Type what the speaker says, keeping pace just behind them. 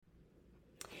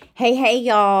Hey,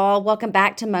 y'all. Welcome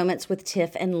back to Moments with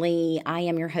Tiff and Lee. I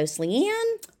am your host,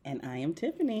 Leanne. And I am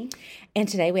Tiffany. And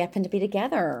today we happen to be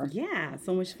together. Yeah,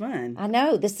 so much fun. I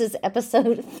know. This is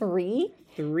episode 3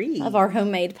 of our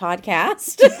homemade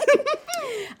podcast.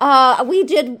 We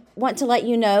did want to let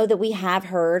you know that we have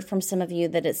heard from some of you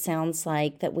that it sounds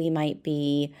like that we might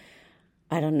be,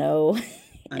 I don't know,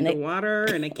 underwater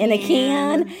in a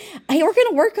can. Hey, we're going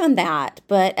to work on that.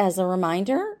 But as a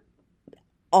reminder,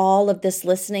 all of this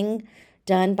listening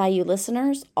done by you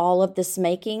listeners, all of this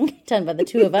making done by the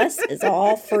two of us is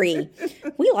all free.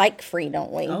 We like free,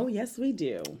 don't we? Oh, yes, we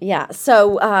do. Yeah.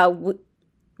 So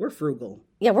we're frugal.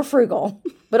 Yeah, we're frugal.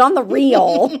 But on the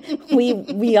real,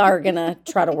 we are going to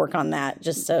try to work on that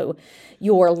just so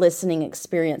your listening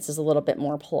experience is a little bit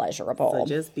more pleasurable. So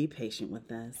just be patient with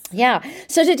us. Yeah.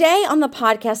 So today on the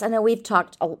podcast, I know we've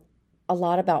talked a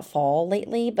lot about fall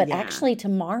lately, but actually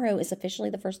tomorrow is officially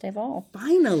the first day of fall.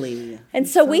 Finally. And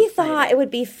so we thought it would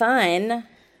be fun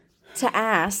to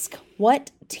ask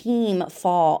what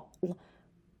fall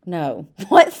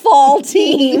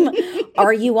team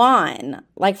are you on?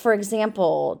 Like, for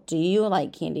example, do you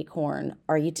like candy corn?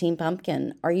 Are you team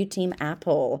pumpkin? Are you team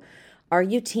apple? Are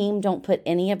you team don't put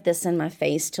any of this in my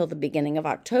face till the beginning of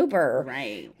October?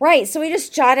 Right. So we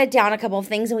just jotted down a couple of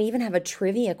things, and we even have a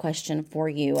trivia question for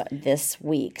you this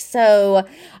week. So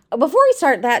before we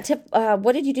start that, Tip,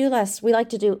 what did you do last? We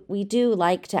do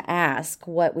like to ask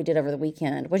what we did over the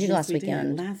weekend. What did you do last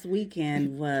weekend? Last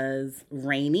weekend was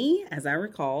rainy, as I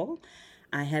recall.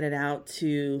 I headed out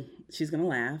to, she's going to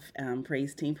laugh,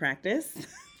 praise team practice.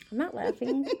 I'm not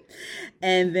laughing.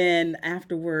 And then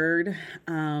afterward,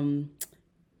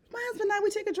 my husband and I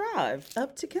would take a drive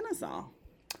up to Kennesaw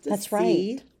to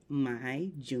see my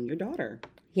junior daughter.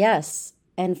 Yes.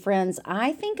 And friends,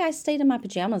 I think I stayed in my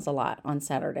pajamas a lot on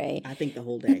Saturday. I think the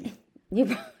whole day.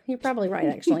 You're probably right,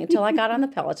 actually, until I got on the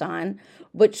Peloton,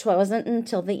 which wasn't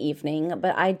until the evening.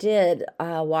 But I did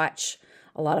watch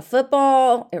a lot of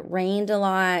football. It rained a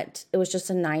lot. It was just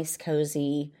a nice,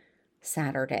 cozy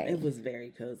Saturday. It was very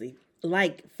cozy,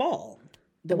 like fall.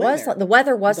 The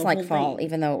weather was like fall,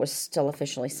 even though it was still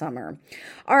officially summer.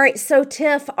 All right, so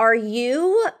Tiff, are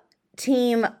you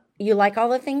team? You like all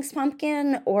the things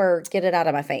pumpkin, or get it out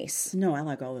of my face? No, I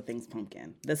like all the things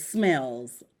pumpkin. The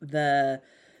smells, the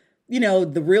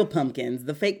real pumpkins,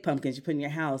 the fake pumpkins you put in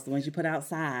your house, the ones you put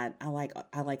outside. I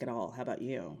like it all. How about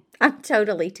you? I'm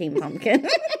totally team pumpkin.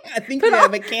 I think you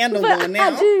have a candle going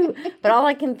now. I do, but all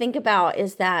I can think about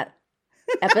is that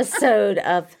episode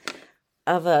of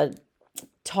a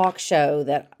talk show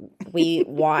that we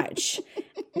watch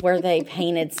where they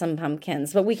painted some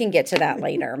pumpkins, but we can get to that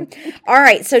later. All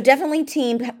right, so definitely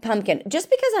team pumpkin. Just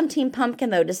because I'm team pumpkin,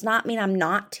 though, does not mean I'm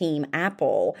not team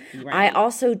apple. Right. I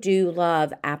also do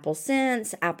love apple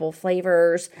scents, apple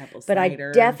flavors, but I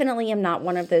definitely am not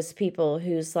one of those people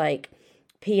who's like,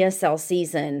 PSL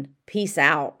season, peace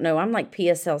out. No, I'm like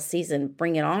PSL season,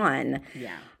 bring it on.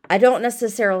 Yeah. I don't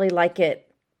necessarily like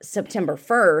it September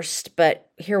 1st, but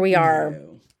here we are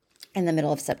in the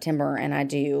middle of September, and I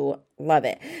do love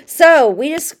it. So we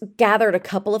just gathered a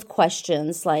couple of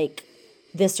questions like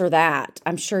this or that.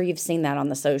 I'm sure you've seen that on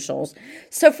the socials.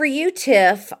 So for you,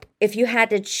 Tiff, if you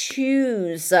had to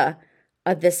choose a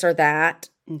this or that,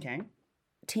 okay,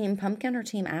 team pumpkin or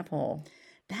team apple?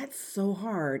 That's so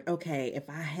hard. Okay, if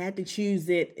I had to choose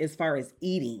it as far as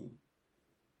eating,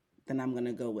 then I'm going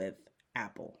to go with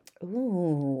apple.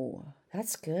 Ooh,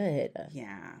 that's good.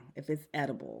 Yeah, if it's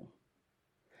edible.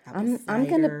 I'm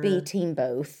going to be team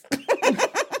both. You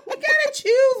gotta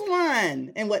choose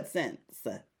one. In what sense?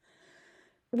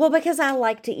 Well, because I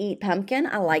like to eat pumpkin.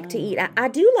 I like to eat. I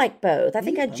do like both. I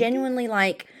think I genuinely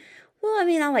like. Well, I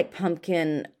mean, I like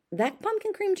pumpkin. That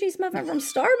pumpkin cream cheese muffin from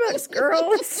Starbucks,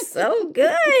 girl, it's so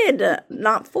good.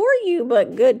 Not for you,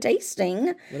 but good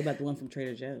tasting. What about the one from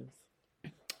Trader Joe's?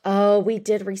 Oh, we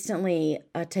did recently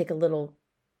take a little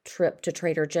trip to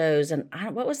Trader Joe's, and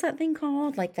what was that thing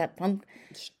called? Like that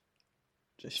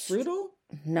Just strudel?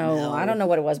 No, I don't know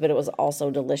what it was, but it was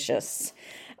also delicious.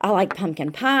 I like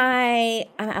pumpkin pie.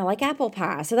 I like apple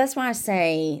pie. So that's why I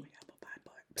say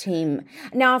team.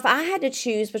 Now, if I had to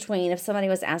choose between, if somebody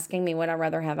was asking me, would I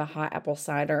rather have a hot apple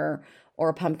cider or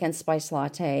a pumpkin spice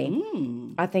latte,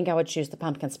 I think I would choose the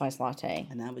pumpkin spice latte.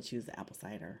 And I would choose the apple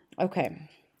cider. Okay.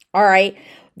 All right.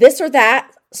 This or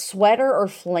that, sweater or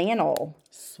flannel?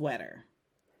 Sweater.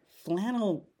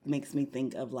 Flannel makes me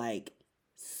think of like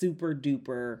super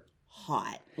duper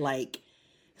hot. Like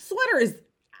sweater is,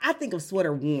 I think of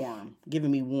sweater warm,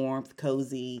 giving me warmth,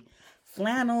 cozy.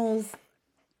 Flannels,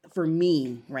 for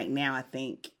me right now, I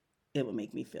think it would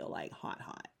make me feel like hot.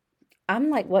 I'm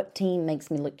like, what team makes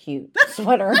me look cute?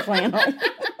 Sweater or flannel?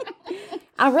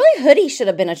 really hoodie should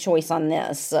have been a choice on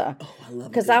this. Oh, I love it.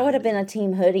 Because I would have been a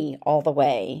team hoodie all the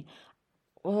way.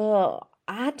 Well,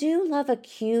 I do love a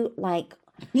cute, like,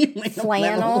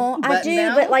 flannel. I do,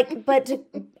 down? but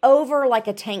over like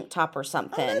a tank top or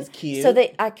something. Oh, that's cute. So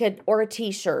that I could, or a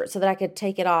t-shirt, so that I could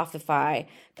take it off if I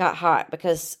got hot.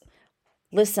 Because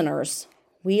listeners,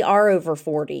 we are over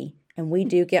 40 and we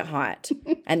do get hot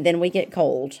and then we get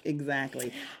cold.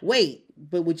 Exactly. Wait,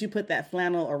 but would you put that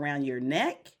flannel around your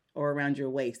neck or around your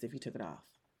waist if you took it off?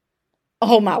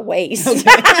 Oh, my waist.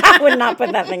 I would not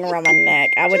put that thing around my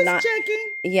neck. I would not. Checking.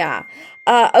 Yeah.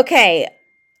 Okay.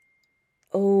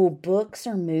 Oh, books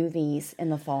or movies in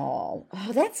the fall?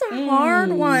 Oh, that's a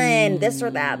hard one. This or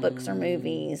that, books or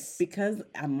movies. Because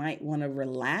I might want to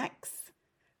relax.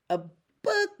 A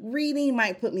book reading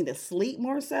might put me to sleep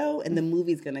more so, and the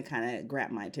movie's going to kind of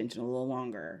grab my attention a little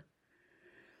longer.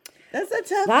 That's a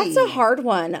toughie. That's a hard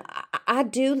one. I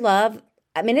do love...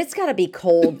 I mean, it's got to be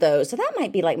cold, though, so that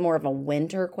might be like more of a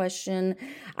winter question.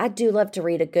 I do love to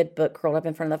read a good book curled up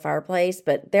in front of the fireplace,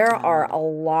 but there are a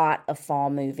lot of fall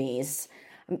movies.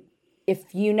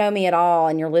 If you know me at all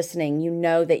and you're listening, you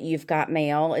know that You've Got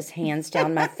Mail is hands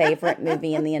down my favorite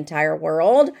movie in the entire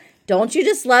world. Don't you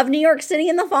just love New York City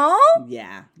in the fall?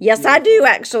 Yeah. Yes, beautiful. I do,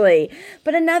 actually.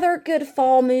 But another good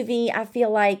fall movie, I feel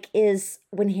like, is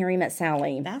When Harry Met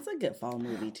Sally. That's a good fall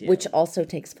movie, too. Which also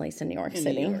takes place in New York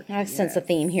City. New York, I sense a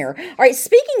theme here. All right,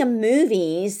 speaking of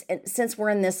movies, since we're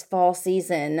in this fall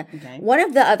season, one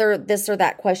of the other this or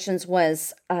that questions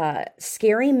was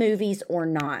scary movies or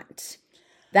not.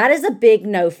 That is a big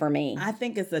no for me. I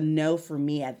think it's a no for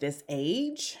me at this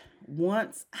age.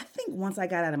 Once I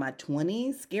got out of my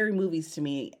 20s, scary movies to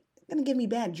me are going to give me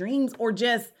bad dreams, or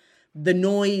just the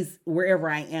noise wherever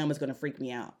I am is going to freak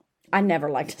me out. I never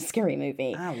liked a scary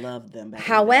movie. I loved them.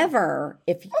 However,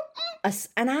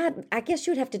 I guess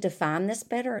you would have to define this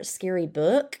better, a scary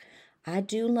book. I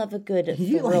do love a good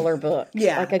thriller book.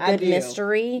 Yeah, like a good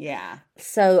mystery. Yeah.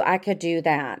 So I could do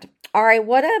that. All right,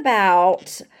 what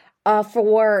about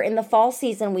for in the fall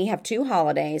season, we have two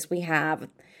holidays. We have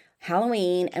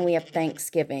Halloween and we have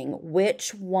Thanksgiving.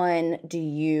 Which one do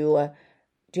you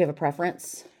have a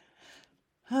preference?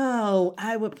 Oh,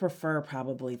 I would prefer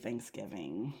probably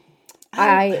Thanksgiving.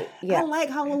 I like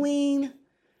Halloween.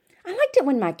 I liked it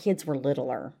when my kids were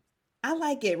littler. I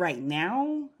like it right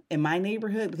now in my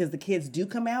neighborhood because the kids do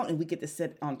come out and we get to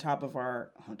sit up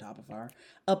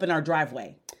in our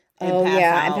driveway. And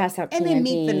pass out candy and then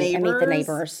meet the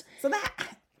neighbors. So that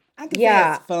I can say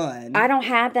that's fun. I don't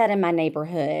have that in my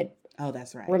neighborhood. Oh,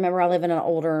 that's right. Remember, I live in an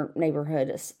older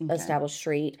neighborhood, established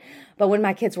street. But when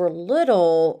my kids were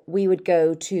little, we would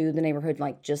go to the neighborhood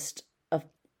like just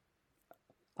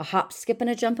a hop, skip, and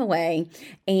a jump away,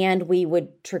 and we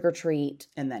would trick or treat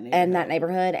in that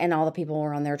neighborhood, and all the people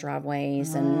were on their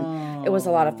driveways, and it was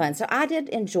a lot of fun. So I did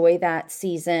enjoy that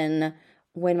season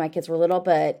when my kids were little,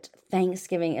 but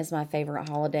Thanksgiving is my favorite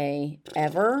holiday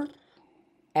ever.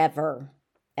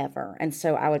 And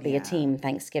so I would be a team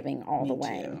Thanksgiving all the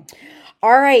way. Too.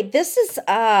 All right. This is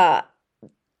a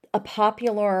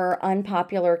popular,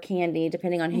 unpopular candy,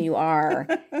 depending on who you are.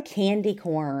 Candy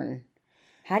corn.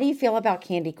 How do you feel about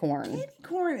candy corn? Candy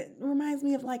corn reminds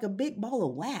me of like a big ball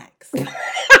of wax.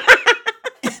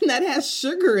 That has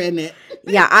sugar in it.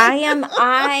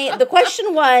 Yeah, the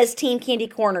question was team candy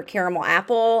corn or caramel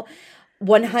apple.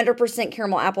 100%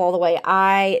 caramel apple all the way.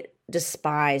 I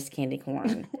despise candy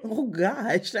corn. Oh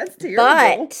gosh, that's terrible.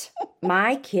 But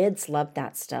my kids love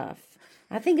that stuff.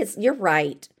 I think you're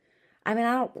right. I mean,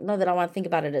 I don't know that I want to think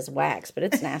about it as wax, but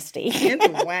it's nasty.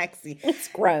 It's waxy. It's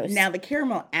gross. Now, the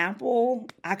caramel apple,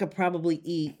 I could probably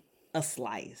eat a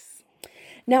slice.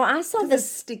 Now, I saw this.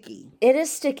 It's sticky. It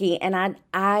is sticky, and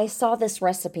I saw this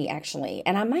recipe, actually,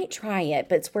 and I might try it,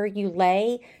 but it's where you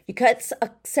cut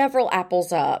several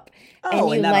apples up.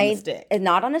 And not on a stick. And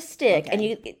not on a stick. Okay.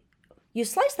 And you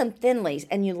slice them thinly,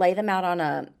 and you lay them out on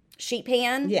a sheet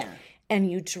pan. Yeah. And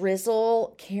you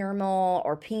drizzle caramel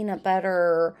or peanut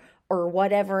butter or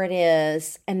whatever it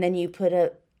is, and then you put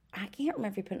I can't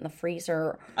remember if you put it in the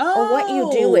freezer or what you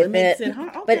do with it,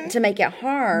 okay. But to make it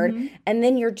hard, and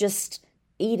then you're just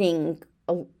eating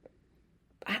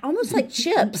almost like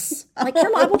chips, like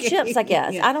caramel apple chips, I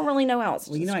guess. Yeah. I don't really know how else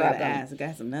to describe them. I gotta ask, it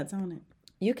got some nuts on it?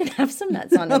 You can have some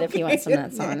nuts on it if you want some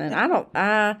nuts on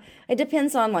it. It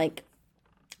depends on like,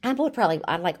 I'd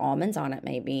like almonds on it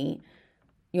maybe.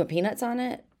 You want peanuts on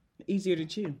it? Easier to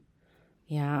chew.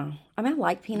 Yeah. I mean, I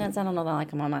like peanuts. I don't know that I like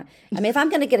them on my... I mean, if I'm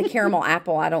going to get a caramel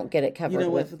apple, I don't get it covered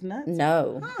with nuts?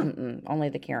 No. Only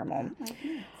the caramel.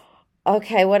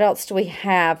 Okay, what else do we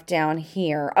have down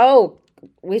here? Oh,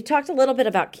 we've talked a little bit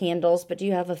about candles, but do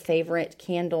you have a favorite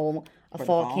candle A for the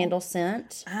fall candle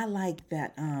scent. I like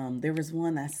that. There was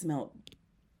one I smelled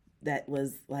that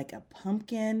was like a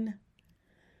pumpkin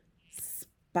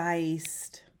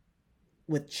spiced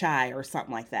with chai or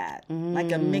something like that.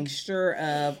 Like a mixture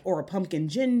of, or a pumpkin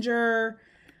ginger.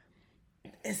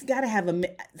 It's got to have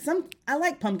I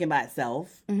like pumpkin by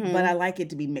itself, but I like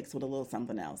it to be mixed with a little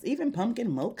something else. Even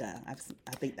pumpkin mocha. I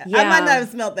think that. I might not have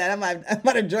smelled that. I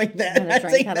might have drank that. I'm gonna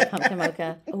drink out of pumpkin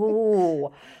mocha.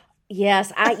 Ooh.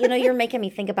 Yes, you're making me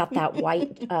think about that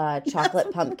white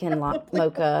chocolate pumpkin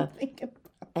mocha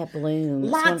at Bloom's.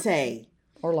 Latte.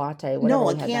 Or latte. No,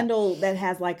 a candle that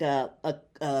has like a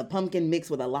pumpkin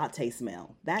mixed with a latte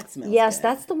smell. That smells Yes, good.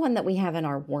 that's the one that we have in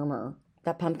our warmer.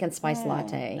 That pumpkin spice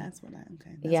latte. That's what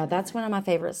That's one of my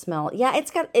favorite smell. Yeah,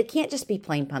 it can't just be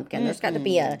plain pumpkin. There's got to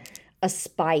be a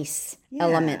spice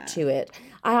element to it.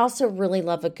 I also really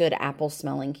love a good apple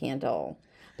smelling candle.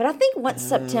 But I think once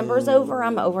September's over,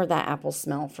 I'm over that apple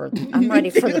smell I'm ready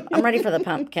for the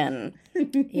pumpkin.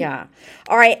 Yeah.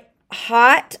 All right.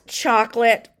 Hot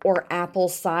chocolate or apple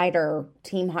cider?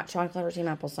 Team hot chocolate or team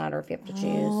apple cider if you have to choose?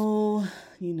 Oh,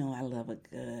 I love a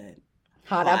good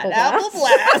hot apple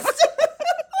blast.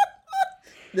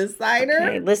 The cider,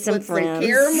 okay, listen, with friends. some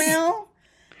caramel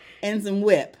and some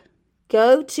whip.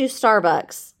 Go to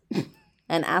Starbucks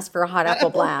and ask for a hot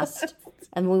apple blast.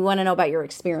 And we want to know about your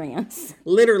experience.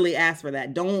 Literally ask for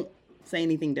that. Don't say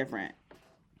anything different.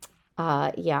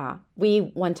 Yeah. We,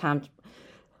 one time,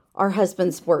 our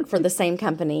husbands worked for the same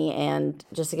company. And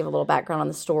just to give a little background on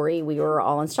the story, we were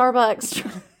all in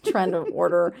Starbucks trying to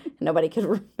order. And nobody could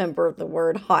remember the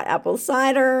word hot apple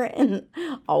cider. And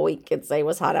all we could say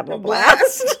was hot apple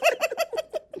blast.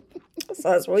 So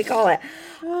that's what we call it.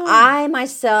 I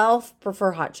myself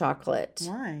prefer hot chocolate.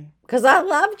 Why? Because I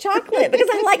love chocolate. Because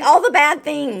I like all the bad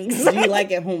things. Do you like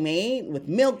it homemade? With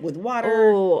milk? With water?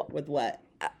 Oh. With what?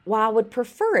 Well, I would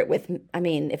prefer it with,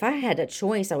 if I had a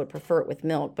choice, I would prefer it with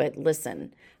milk. But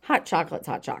listen, hot chocolate's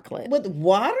hot chocolate. With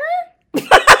water? I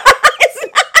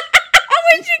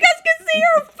wish you guys could see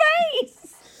her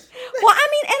face. Well,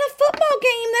 at a football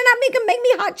game, they're not making make me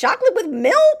hot chocolate with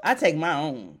milk. I take my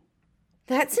own.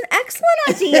 That's an excellent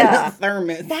idea.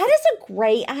 Thermos. That is a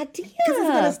great idea. Because it's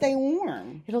going to stay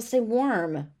warm. It'll stay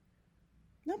warm.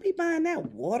 Don't be buying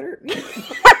that water.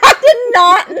 I did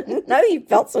not know you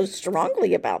felt so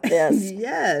strongly about this.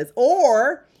 Yes.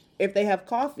 Or if they have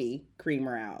coffee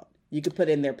creamer out, you could put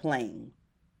in there plain.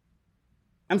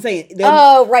 I'm saying.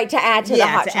 Right, to add to the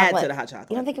hot chocolate. Add to the hot chocolate.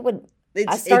 You don't think it would?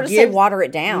 I started to say water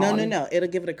it down. No. It'll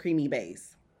give it a creamy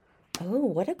base. Oh,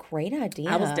 what a great idea.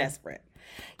 I was desperate.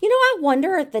 I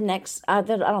wonder at the next, I don't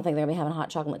think they're going to be having hot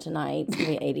chocolate tonight. It's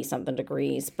going to be 80-something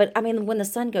degrees. But, when the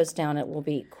sun goes down, it will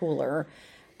be cooler.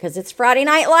 Because it's Friday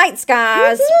Night Lights,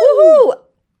 guys. Woohoo!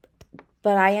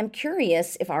 But I am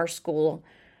curious if our school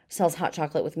sells hot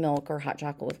chocolate with milk or hot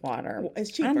chocolate with water. Well,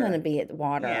 it's cheaper. I'm going to be at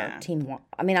water. Yeah.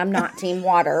 I'm not team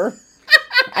water.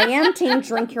 I am team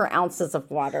drink your ounces of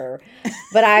water.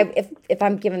 But if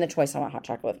I'm given the choice, I want hot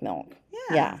chocolate with milk.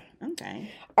 Yeah.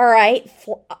 Okay. All right.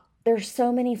 There's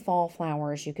so many fall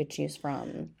flowers you could choose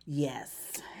from.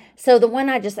 Yes. So the one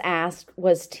I just asked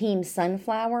was team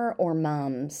sunflower or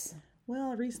mums? Well,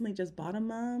 I recently just bought a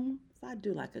mum. So I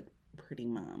do like a pretty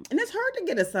mum. And it's hard to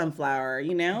get a sunflower,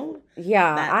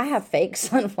 Yeah, I have fake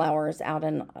sunflowers out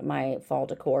in my fall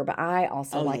decor, but I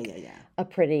also a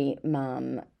pretty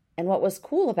mum. And what was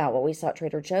cool about what we saw at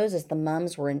Trader Joe's is the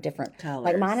mums were in different colors.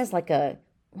 Like mine is like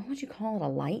what would you call it? A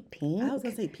light pink? I was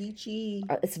going to say peachy.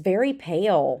 It's very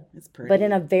pale. It's pretty. But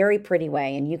in a very pretty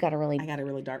way. And I got a really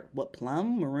dark,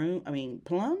 plum? Maroon?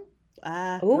 Plum?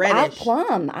 Reddish.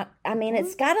 Plum.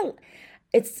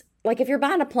 It's like if you're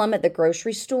buying a plum at the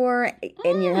grocery store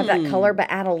and you have that color, but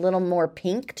add a little more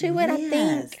pink to it, I think.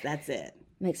 Yes, that's it.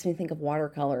 Makes me think of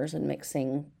watercolors and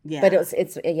mixing. Yeah. But it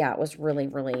was really,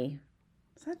 really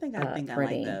So I think I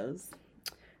like those.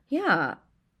 Yeah.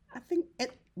 I think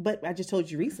but I just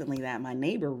told you recently that my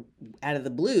neighbor, out of the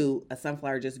blue, a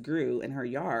sunflower just grew in her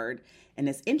yard. And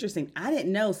it's interesting. I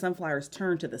didn't know sunflowers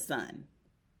turn to the sun.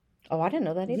 Oh, I didn't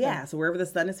know that either. Yeah, so wherever the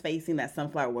sun is facing, that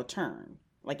sunflower will turn.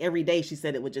 Like every day, she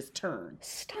said it would just turn.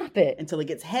 Stop it. Until it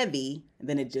gets heavy, and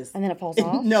then it falls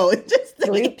off? No, it just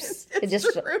droops. It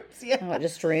just droops, yeah. Oh, it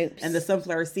just droops. And the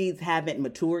sunflower seeds haven't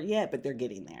matured yet, but they're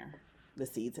getting there. The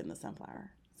seeds in the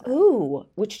sunflower. So. Ooh,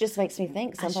 which just makes me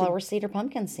think sunflower seed or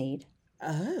pumpkin seed.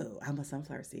 Oh, I'm a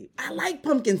sunflower seed. I like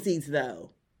pumpkin seeds,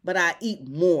 though. But I eat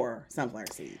more sunflower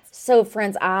seeds. So,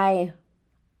 friends, on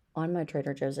my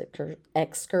Trader Joe's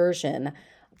excursion,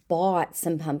 bought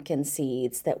some pumpkin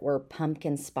seeds that were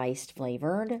pumpkin spiced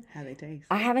flavored. How they taste?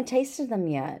 I haven't tasted them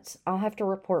yet. I'll have to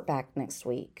report back next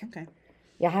week. Okay.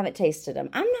 Yeah, I haven't tasted them.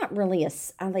 I'm not really I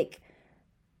like,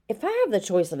 if I have the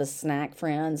choice of a snack,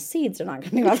 friends, seeds are not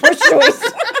going to be my first choice.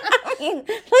 I mean,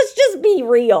 let's just be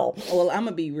real. Well, I'm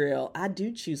gonna be real. I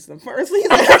do choose them first.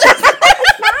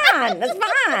 That's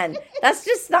fine. That's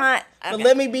just not. But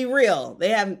let me be real. They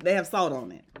have salt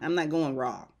on it. I'm not going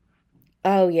raw.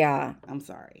 Oh yeah. I'm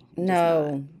sorry.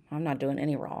 No, I'm not doing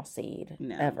any raw seed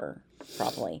ever.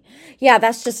 Probably. Yeah,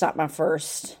 that's just not my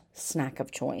first snack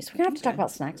of choice. We're gonna have to talk about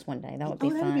snacks one day. That would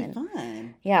be fun. That would be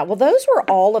fun. Yeah. Well, those were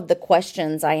all of the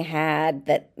questions I had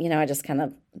that I just kind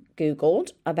of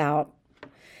Googled about.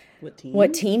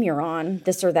 What team you're on,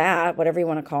 this or that, whatever you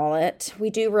want to call it.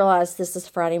 We do realize this is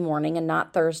Friday morning and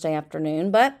not Thursday afternoon,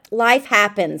 but life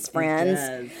happens,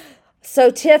 friends.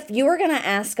 So, Tiff, you were going to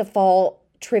ask a fall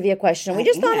trivia question. We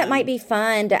just thought it might be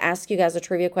fun to ask you guys a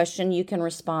trivia question. You can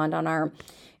respond on our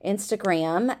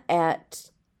Instagram at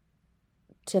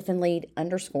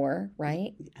tiffinlead_,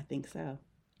 right? I think so.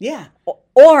 Yeah.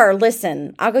 Or,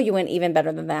 listen, I'll go you in even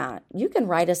better than that. You can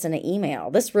write us in an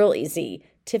email. This is real easy.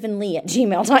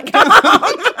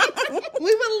 tiffinlee@gmail.com.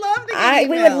 We would love to get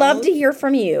we would love to hear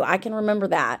from you. I can remember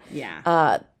that.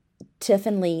 Yeah.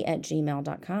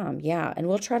 tiffinlee@gmail.com. Yeah. And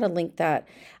we'll try to link that.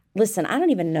 Listen, I don't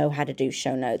even know how to do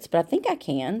show notes, but I think I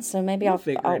can. So maybe we'll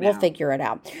figure it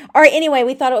out. All right. Anyway,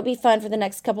 we thought it would be fun for the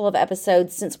next couple of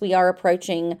episodes, since we are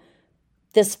approaching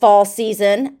this fall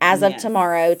season as of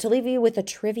tomorrow, to leave you with a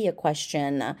trivia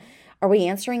question. Are we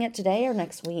answering it today or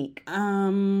next week?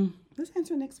 Let's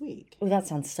answer next week. Oh, that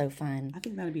sounds so fun. I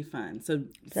think that'd be fun. So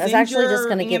I was actually just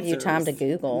going to give you time to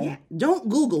Google. Yeah. Don't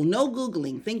Google. No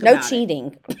Googling. Think about it. No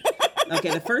cheating.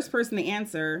 Okay, the first person to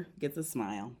answer gets a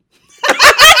smile.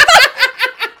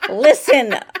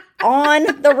 Listen,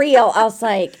 on the real, I was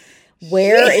like,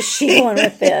 where is she going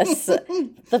with this? That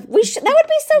would be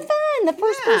so fun. The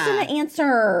first person to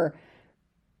answer.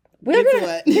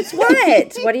 It's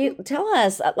what? What do you tell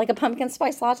us? Like a pumpkin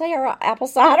spice latte or apple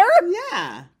cider?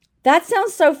 Yeah. That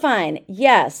sounds so fun.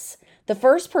 Yes. The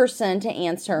first person to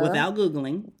answer. Without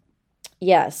Googling.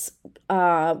 Yes.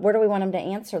 Where do we want them to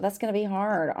answer? That's going to be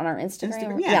hard. On our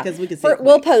Instagram? Yeah, because we can see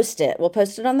We'll post it. We'll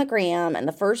post it on the gram. And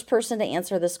the first person to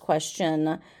answer this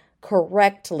question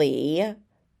correctly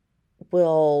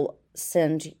will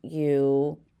send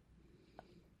you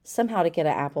somehow to get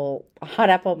a hot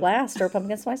apple blast or a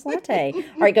pumpkin spice latte.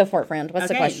 All right, go for it, friend. What's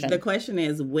the question? The question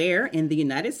is, where in the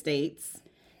United States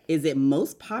is it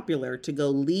most popular to go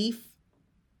leaf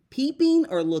peeping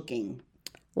or looking?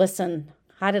 Listen,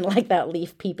 I didn't like that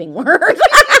leaf peeping word.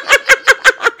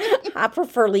 I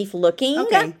prefer leaf looking.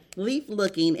 Okay, leaf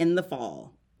looking in the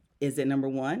fall. Is it number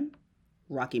 1,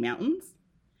 Rocky Mountains?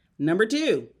 Number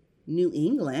 2, New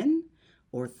England?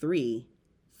 Or 3,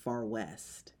 Far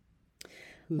West?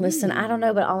 Listen, I don't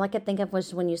know, but all I could think of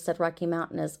was when you said Rocky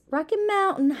Mountain is Rocky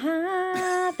Mountain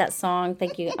High. That song.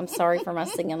 Thank you. I'm sorry for my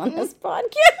singing on this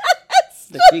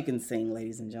podcast. But she can sing,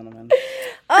 ladies and gentlemen.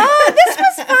 Oh, this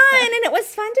was fun. And it was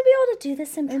fun to be able to do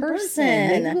this in person.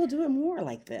 Maybe we'll do it more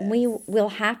like this. We will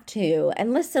have to.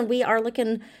 And listen, we are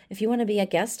looking, if you want to be a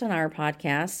guest on our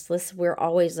podcast, listen, we're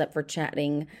always up for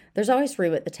chatting. There's always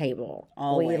room at the table.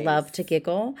 Always. We love to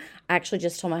giggle. I actually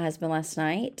just told my husband last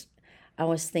night, I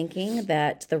was thinking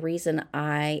that the reason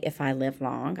if I live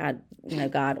long, God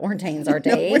ordains our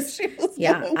days.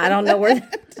 Yeah, I don't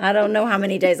know how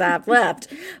many days I have left.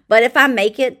 But if I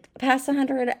make it past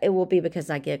 100, it will be because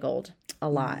I giggled a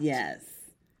lot. Yes.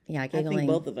 Yeah, giggling. I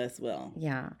think both of us will.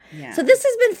 Yeah. So this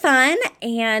has been fun,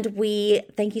 and we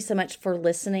thank you so much for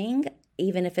listening.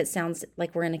 Even if it sounds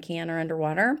like we're in a can or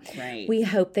underwater. Right. We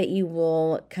hope that you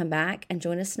will come back and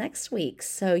join us next week.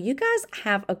 So you guys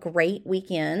have a great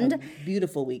weekend. A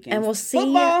beautiful weekend. And we'll see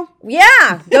Football. you.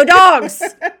 Yeah. Go Dogs.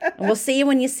 And we'll see you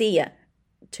when you see you.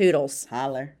 Toodles.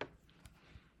 Holler.